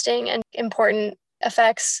long-lasting and important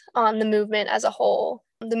effects on the movement as a whole,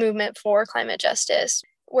 the movement for climate justice.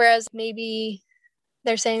 Whereas maybe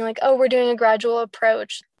they're saying we're doing a gradual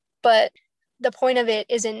approach, but the point of it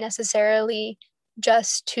isn't necessarily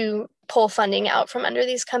just to pull funding out from under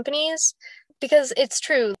these companies, because it's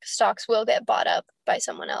true, stocks will get bought up by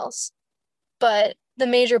someone else. But the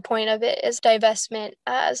major point of it is divestment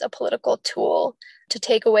as a political tool to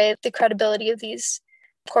take away the credibility of these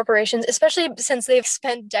corporations, especially since they've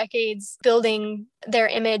spent decades building their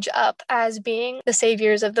image up as being the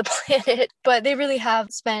saviors of the planet. But they really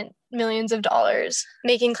have spent millions of dollars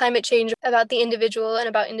making climate change about the individual and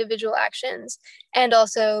about individual actions, and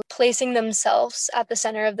also placing themselves at the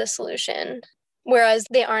center of the solution, whereas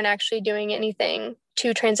they aren't actually doing anything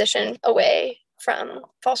to transition away from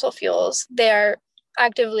fossil fuels. They are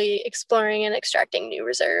actively exploring and extracting new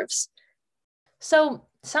reserves. So,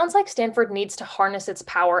 sounds like Stanford needs to harness its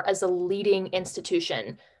power as a leading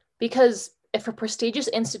institution, because if a prestigious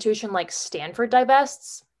institution like Stanford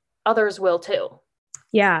divests, others will too.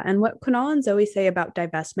 Yeah, and what Kunal and Zoe say about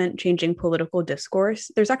divestment changing political discourse,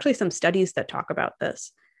 there's actually some studies that talk about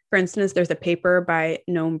this. For instance, there's a paper by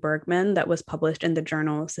Noam Bergman that was published in the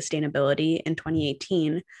journal Sustainability in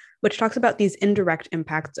 2018, which talks about these indirect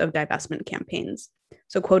impacts of divestment campaigns.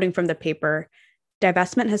 So quoting from the paper,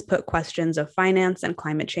 divestment has put questions of finance and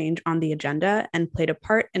climate change on the agenda and played a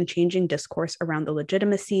part in changing discourse around the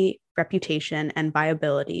legitimacy, reputation, and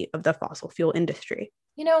viability of the fossil fuel industry.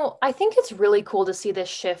 I think it's really cool to see this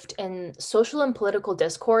shift in social and political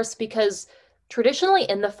discourse, because traditionally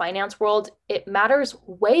in the finance world, it matters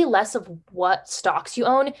way less of what stocks you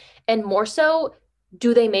own and more so,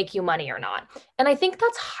 do they make you money or not? And I think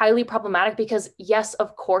that's highly problematic because, yes,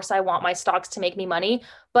 of course, I want my stocks to make me money,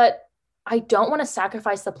 but I don't want to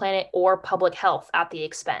sacrifice the planet or public health at the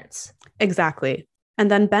expense. Exactly.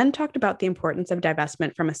 And then Ben talked about the importance of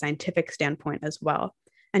divestment from a scientific standpoint as well.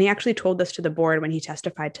 And he actually told this to the board when he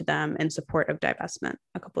testified to them in support of divestment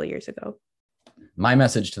a couple of years ago. My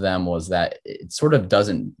message to them was that it sort of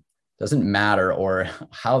doesn't matter, or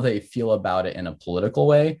how they feel about it in a political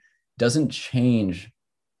way doesn't change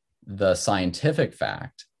the scientific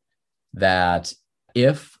fact that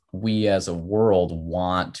if we as a world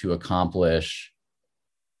want to accomplish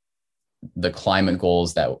the climate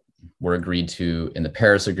goals that were agreed to in the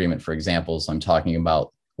Paris Agreement, for example. So I'm talking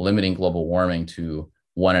about limiting global warming to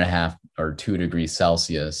 1.5 or 2 degrees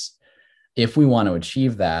Celsius. If we want to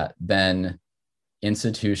achieve that, then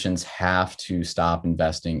institutions have to stop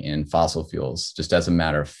investing in fossil fuels, just as a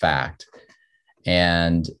matter of fact.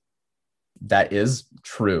 And that is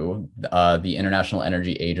true. The International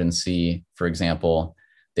Energy Agency, for example,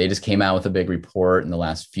 they just came out with a big report in the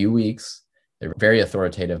last few weeks. They're a very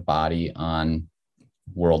authoritative body on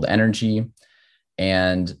world energy.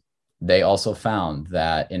 And they also found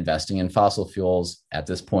that investing in fossil fuels at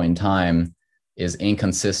this point in time is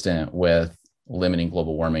inconsistent with limiting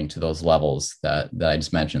global warming to those levels that I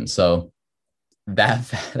just mentioned. So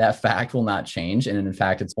that fact will not change. And in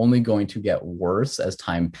fact, it's only going to get worse as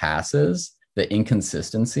time passes, the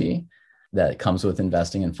inconsistency that comes with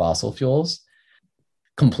investing in fossil fuels.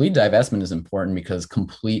 Complete divestment is important because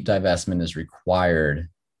complete divestment is required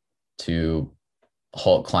to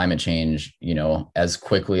halt climate change, as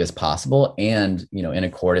quickly as possible, and, in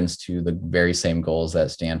accordance to the very same goals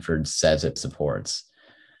that Stanford says it supports.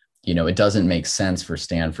 It doesn't make sense for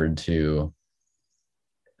Stanford to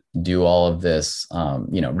do all of this,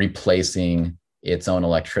 replacing its own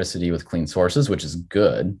electricity with clean sources, which is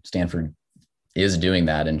good. Stanford is doing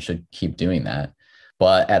that and should keep doing that.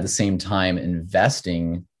 But at the same time,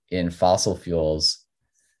 investing in fossil fuels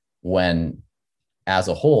when, as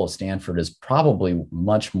a whole, Stanford is probably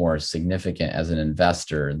much more significant as an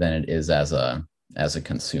investor than it is as a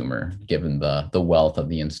consumer, given the wealth of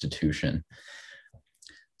the institution.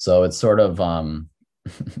 So it's sort of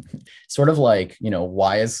like,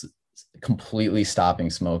 why is completely stopping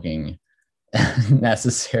smoking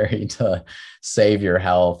necessary to save your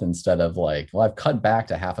health instead of like, well, I've cut back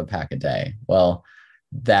to half a pack a day. Well,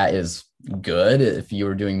 that is good if you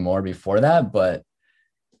were doing more before that, but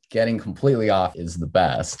getting completely off is the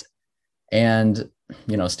best. And,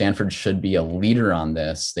 Stanford should be a leader on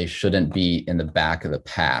this. They shouldn't be in the back of the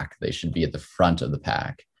pack. They should be at the front of the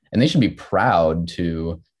pack. And they should be proud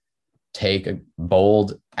to take a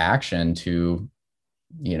bold action to,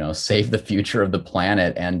 save the future of the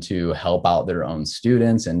planet and to help out their own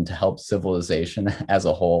students and to help civilization as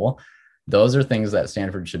a whole. Those are things that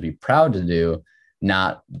Stanford should be proud to do,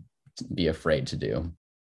 not be afraid to do.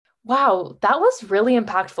 Wow, that was really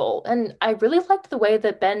impactful. And I really liked the way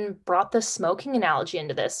that Ben brought the smoking analogy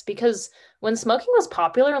into this, because when smoking was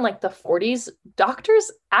popular in like the 40s,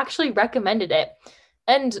 doctors actually recommended it.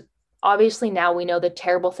 And obviously now we know the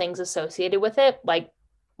terrible things associated with it, like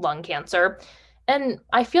lung cancer. And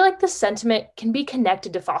I feel like the sentiment can be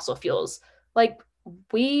connected to fossil fuels. Like,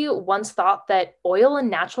 we once thought that oil and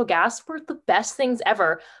natural gas were the best things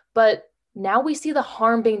ever, but now we see the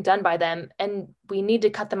harm being done by them and we need to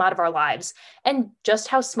cut them out of our lives. And just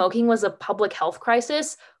how smoking was a public health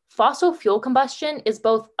crisis, fossil fuel combustion is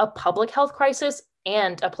both a public health crisis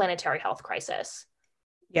and a planetary health crisis.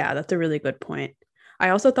 Yeah, that's a really good point. I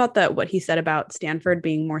also thought that what he said about Stanford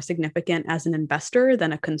being more significant as an investor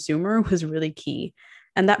than a consumer was really key.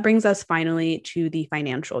 And that brings us finally to the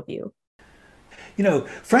financial view.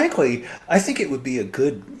 Frankly, I think it would be a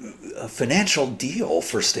good financial deal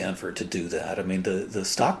for Stanford to do that. I mean, the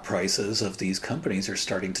stock prices of these companies are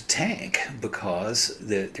starting to tank because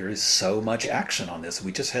there is so much action on this.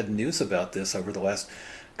 We just had news about this over the last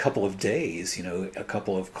couple of days. A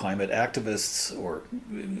couple of climate activists or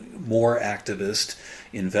more activist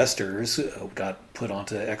investors got put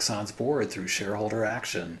onto Exxon's board through shareholder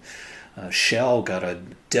action. Shell got a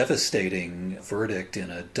devastating verdict in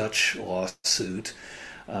a Dutch lawsuit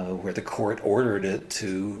where the court ordered it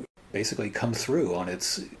to basically come through on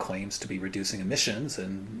its claims to be reducing emissions,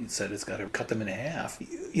 and it said it's got to cut them in half.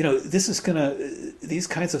 These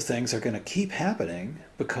kinds of things are going to keep happening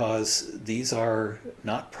because these are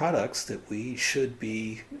not products that we should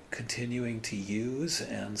be continuing to use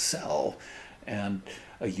and sell. And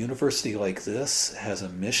a university like this has a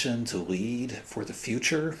mission to lead for the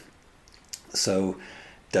future. So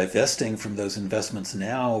divesting from those investments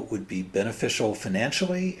now would be beneficial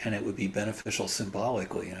financially, and it would be beneficial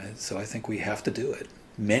symbolically. So I think we have to do it.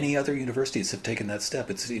 Many other universities have taken that step.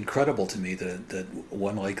 It's incredible to me that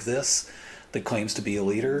one like this, that claims to be a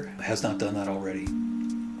leader, has not done that already.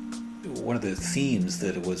 One of the themes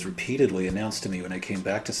that was repeatedly announced to me when I came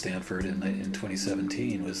back to Stanford in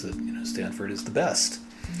 2017 was that Stanford is the best.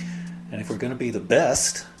 And if we're going to be the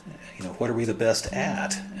best, what are we the best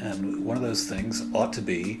at? And one of those things ought to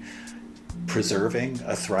be preserving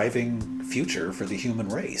a thriving future for the human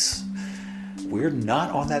race. We're not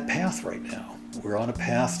on that path right now. We're on a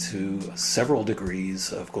path to several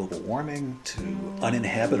degrees of global warming, to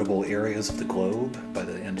uninhabitable areas of the globe by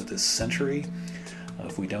the end of this century.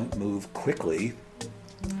 If we don't move quickly,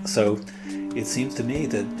 So it seems to me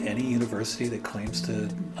that any university that claims to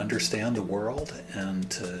understand the world and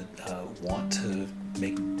to want to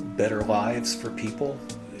make better lives for people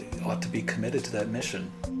ought to be committed to that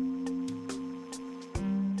mission.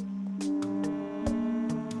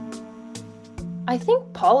 I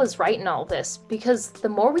think Paul is right in all this, because the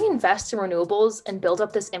more we invest in renewables and build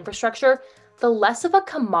up this infrastructure, the less of a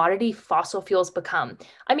commodity fossil fuels become.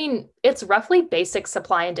 I mean, it's roughly basic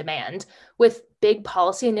supply and demand, with big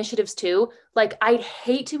policy initiatives too. Like, I'd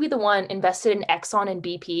hate to be the one invested in Exxon and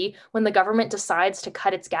BP when the government decides to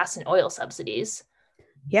cut its gas and oil subsidies.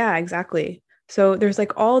 Yeah, exactly. So there's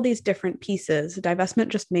like all these different pieces. Divestment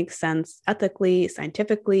just makes sense ethically,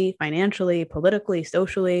 scientifically, financially, politically,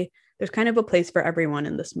 socially. There's kind of a place for everyone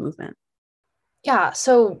in this movement. Yeah,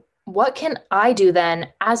 so what can I do then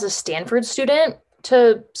as a Stanford student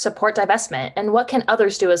to support divestment? And what can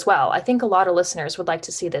others do as well? I think a lot of listeners would like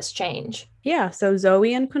to see this change. Yeah, so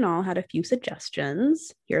Zoe and Kunal had a few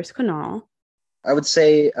suggestions. Here's Kunal. I would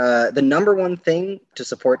say the number one thing to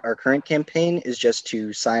support our current campaign is just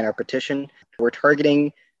to sign our petition. We're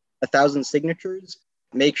targeting 1,000 signatures.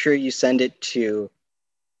 Make sure you send it to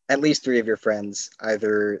at least 3 of your friends,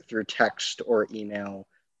 either through text or email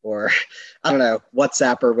or, I don't know,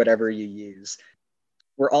 WhatsApp or whatever you use.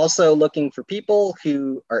 We're also looking for people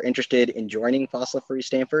who are interested in joining Fossil Free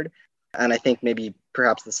Stanford. And I think maybe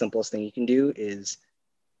perhaps the simplest thing you can do is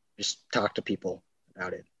just talk to people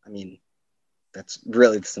about it. I mean, that's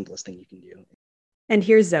really the simplest thing you can do. And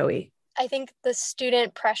here's Zoe. I think the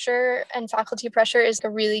student pressure and faculty pressure is a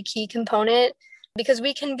really key component, because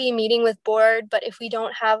we can be meeting with board, but if we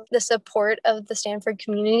don't have the support of the Stanford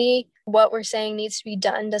community, what we're saying needs to be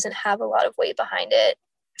done doesn't have a lot of weight behind it.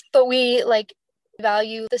 But we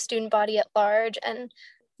value the student body at large and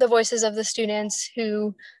the voices of the students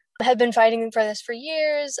who have been fighting for this for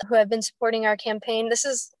years, who have been supporting our campaign. This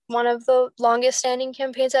is one of the longest standing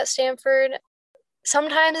campaigns at Stanford.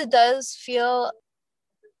 Sometimes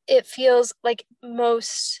it feels like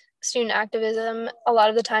most student activism, a lot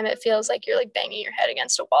of the time it feels like you're banging your head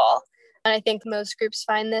against a wall. And I think most groups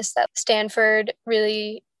find this, that Stanford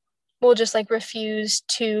really will just refuse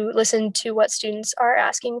to listen to what students are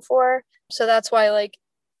asking for. So that's why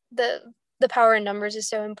the power in numbers is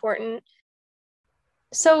so important.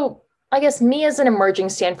 So I guess me as an emerging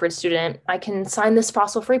Stanford student, I can sign this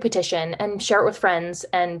fossil free petition and share it with friends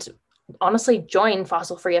and honestly join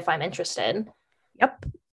fossil free if I'm interested. Yep.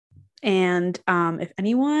 And if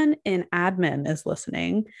anyone in admin is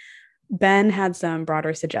listening, Ben had some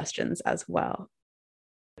broader suggestions as well.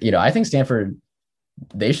 I think Stanford,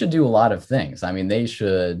 they should do a lot of things. I mean, they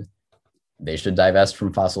should divest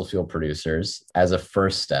from fossil fuel producers as a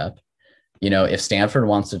first step. If Stanford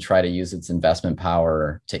wants to try to use its investment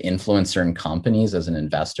power to influence certain companies as an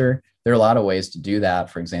investor, there are a lot of ways to do that.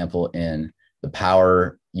 For example, in the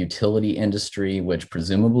power utility industry, which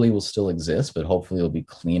presumably will still exist, but hopefully will be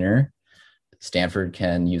cleaner. Stanford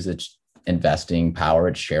can use its investing power,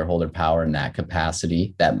 its shareholder power in that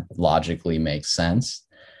capacity. That logically makes sense.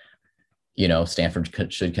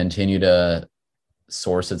 Stanford should continue to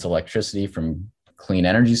source its electricity from clean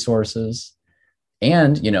energy sources.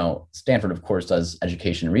 And, Stanford, of course, does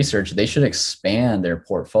education and research. They should expand their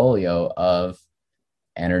portfolio of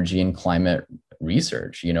energy and climate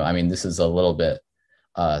research. This is a little bit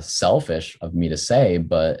selfish of me to say,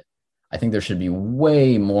 but I think there should be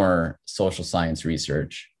way more social science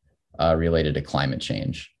research related to climate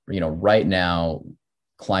change. Right now,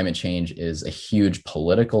 climate change is a huge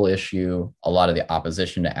political issue. A lot of the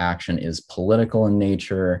opposition to action is political in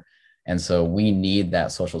nature. And so we need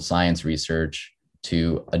that social science research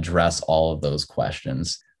to address all of those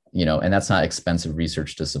questions, and that's not expensive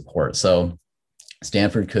research to support. So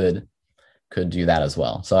Stanford could do that as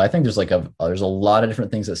well. So I think there's a lot of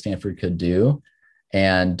different things that Stanford could do,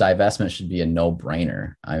 and divestment should be a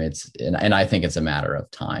no-brainer. And I think it's a matter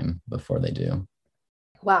of time before they do.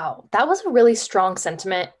 Wow, that was a really strong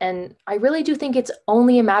sentiment. And I really do think it's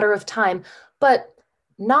only a matter of time, but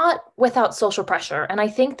not without social pressure. And I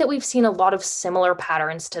think that we've seen a lot of similar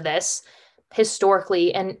patterns to this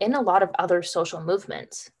historically and in a lot of other social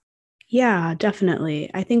movements. Yeah,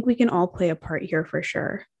 definitely. I think we can all play a part here for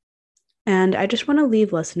sure. And I just want to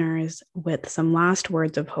leave listeners with some last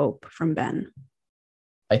words of hope from Ben.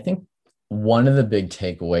 I think one of the big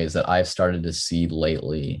takeaways that I've started to see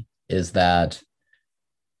lately is that,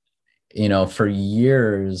 for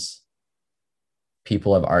years,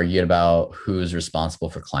 people have argued about who's responsible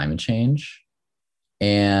for climate change.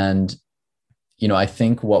 And, I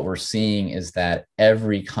think what we're seeing is that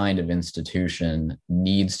every kind of institution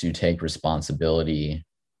needs to take responsibility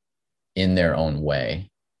in their own way.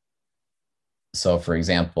 So for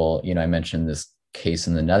example, I mentioned this case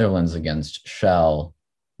in the Netherlands against Shell,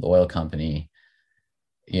 the oil company.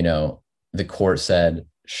 The court said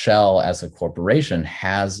Shell as a corporation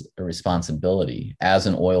has a responsibility as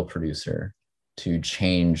an oil producer to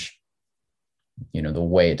change, the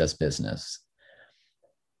way it does business.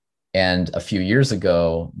 And a few years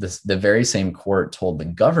ago, the very same court told the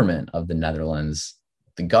government of the Netherlands,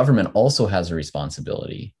 the government also has a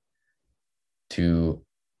responsibility to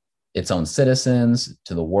its own citizens,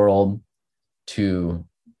 to the world, to,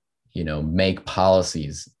 make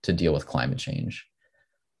policies to deal with climate change.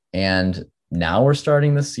 And now we're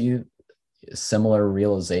starting to see similar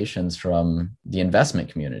realizations from the investment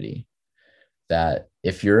community that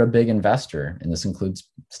if you're a big investor, and this includes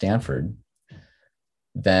Stanford,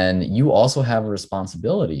 then you also have a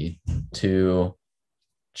responsibility to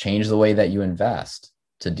change the way that you invest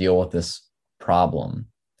to deal with this problem.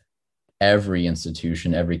 Every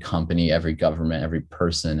institution, every company, every government, every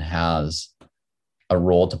person has a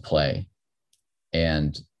role to play.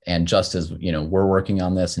 And just as, we're working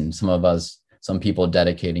on this, and some people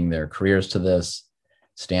dedicating their careers to this,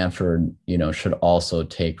 Stanford, should also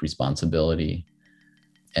take responsibility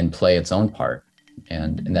and play its own part.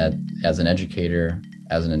 And that as an educator,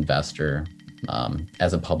 as an investor,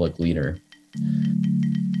 as a public leader.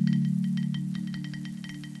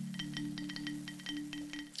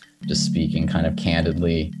 Just speaking kind of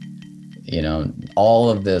candidly, all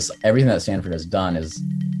of this, everything that Stanford has done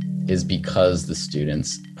is because the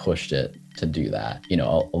students pushed it to do that,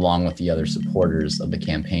 along with the other supporters of the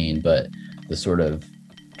campaign. But the sort of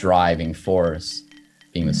driving force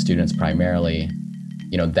being the students primarily,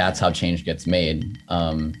 that's how change gets made.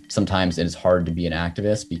 Sometimes it is hard to be an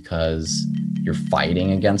activist because you're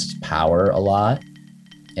fighting against power a lot.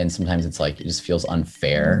 And sometimes it's like, it just feels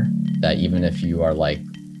unfair that even if you are like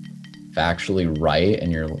factually right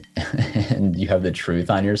and and you have the truth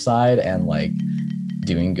on your side and like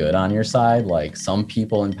doing good on your side, like some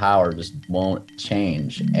people in power just won't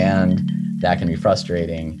change. And that can be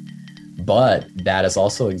frustrating. But that is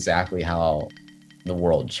also exactly how the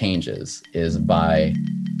world changes, is by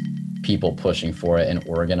people pushing for it and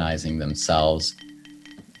organizing themselves,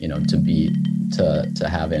 to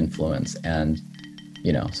have influence. And,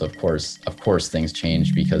 so of course things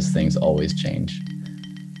change, because things always change.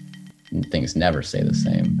 Things never stay the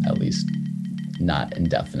same, at least not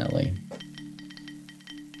indefinitely.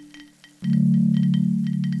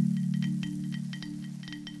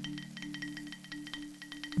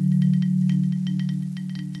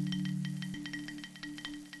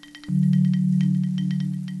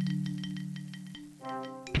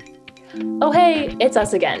 Oh, hey, it's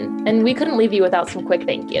us again, and we couldn't leave you without some quick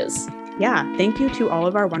thank yous. Yeah, thank you to all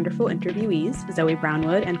of our wonderful interviewees, Zoe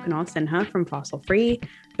Brownwood and Kunal Sinha from Fossil Free,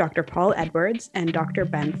 Dr. Paul Edwards, and Dr.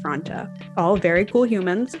 Ben Fronta. All very cool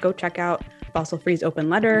humans. Go check out Fossil Free's open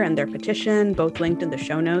letter and their petition, both linked in the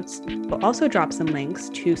show notes. We'll also drop some links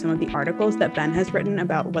to some of the articles that Ben has written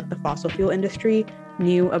about what the fossil fuel industry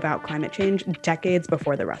knew about climate change decades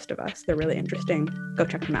before the rest of us. They're really interesting. Go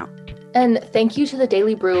check them out. And thank you to the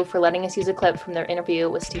Daily Brew for letting us use a clip from their interview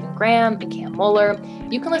with Stephen Graham and Cam Moeller.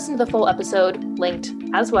 You can listen to the full episode, linked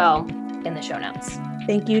as well in the show notes.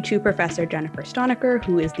 Thank you to Professor Jennifer Stonecker,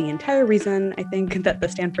 who is the entire reason, I think, that the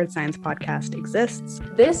Stanford Science Podcast exists.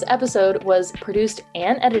 This episode was produced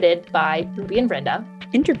and edited by Ruby and Brenda.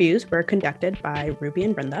 Interviews were conducted by Ruby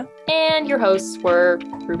and Brenda. And your hosts were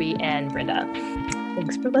Ruby and Brenda.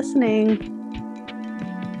 Thanks for listening.